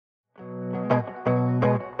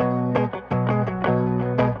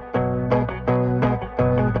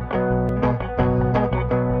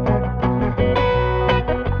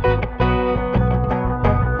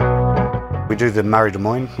do the Murray Des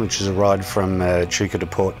Moines, which is a ride from Chuka to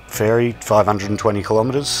Port Fairy, 520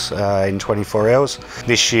 kilometres in 24 hours.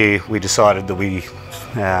 This year we decided that we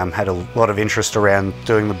had a lot of interest around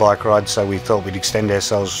doing the bike ride, so we thought we'd extend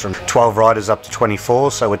ourselves from 12 riders up to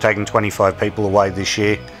 24, so we're taking 25 people away this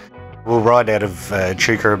year. We'll ride out of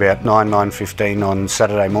Chuka about 9:15 on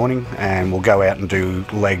Saturday morning, and we'll go out and do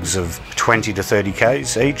legs of 20 to 30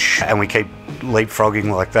 k's each, and we keep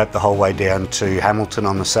leapfrogging like that the whole way down to Hamilton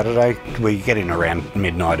on the Saturday. We get in around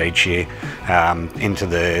midnight each year into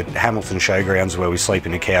the Hamilton showgrounds, where we sleep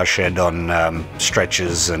in a cow shed on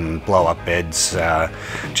stretchers and blow up beds,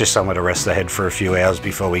 just somewhere to rest the head for a few hours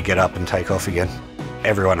before we get up and take off again.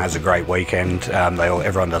 Everyone has a great weekend.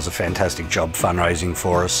 Everyone does a fantastic job fundraising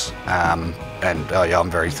for us, and yeah,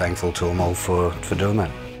 I'm very thankful to them all for doing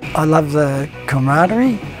that. I love the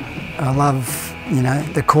camaraderie. I love,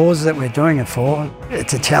 the cause that we're doing it for.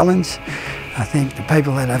 It's a challenge. I think the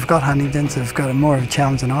people that have got Huntington's have got more of a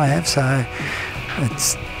challenge than I have, so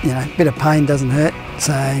it's, a bit of pain doesn't hurt,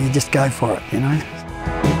 so you just go for it,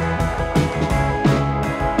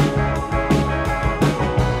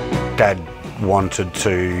 Dad wanted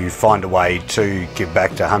to find a way to give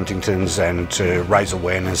back to Huntington's and to raise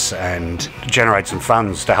awareness and generate some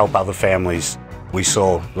funds to help other families. We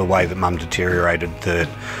saw the way that Mum deteriorated, that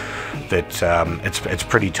it's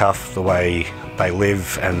pretty tough the way they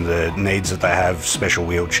live and the needs that they have, special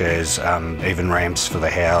wheelchairs, even ramps for the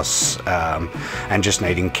house, and just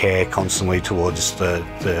needing care constantly towards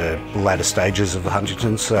the latter stages of the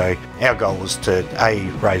Huntington's. So our goal was to A,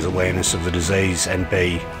 raise awareness of the disease, and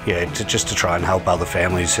B, to try and help other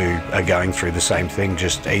families who are going through the same thing,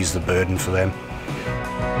 just ease the burden for them.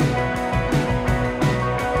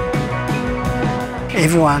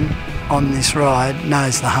 Everyone on this ride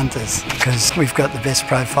knows the Hunters, because we've got the best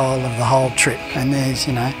profile of the whole trip, and there's,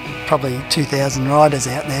 probably 2,000 riders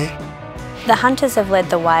out there. The Hunters have led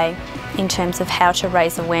the way in terms of how to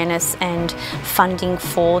raise awareness and funding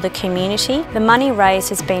for the community. The money raised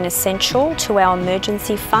has been essential to our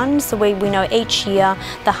emergency fund, so we know each year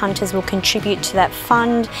the Hunters will contribute to that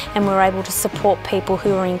fund, and we're able to support people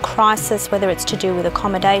who are in crisis, whether it's to do with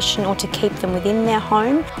accommodation or to keep them within their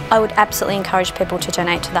home. I would absolutely encourage people to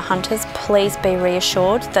donate to the Hunters. Please be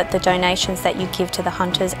reassured that the donations that you give to the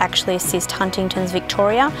Hunters actually assist Huntington's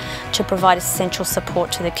Victoria to provide essential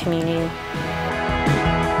support to the community.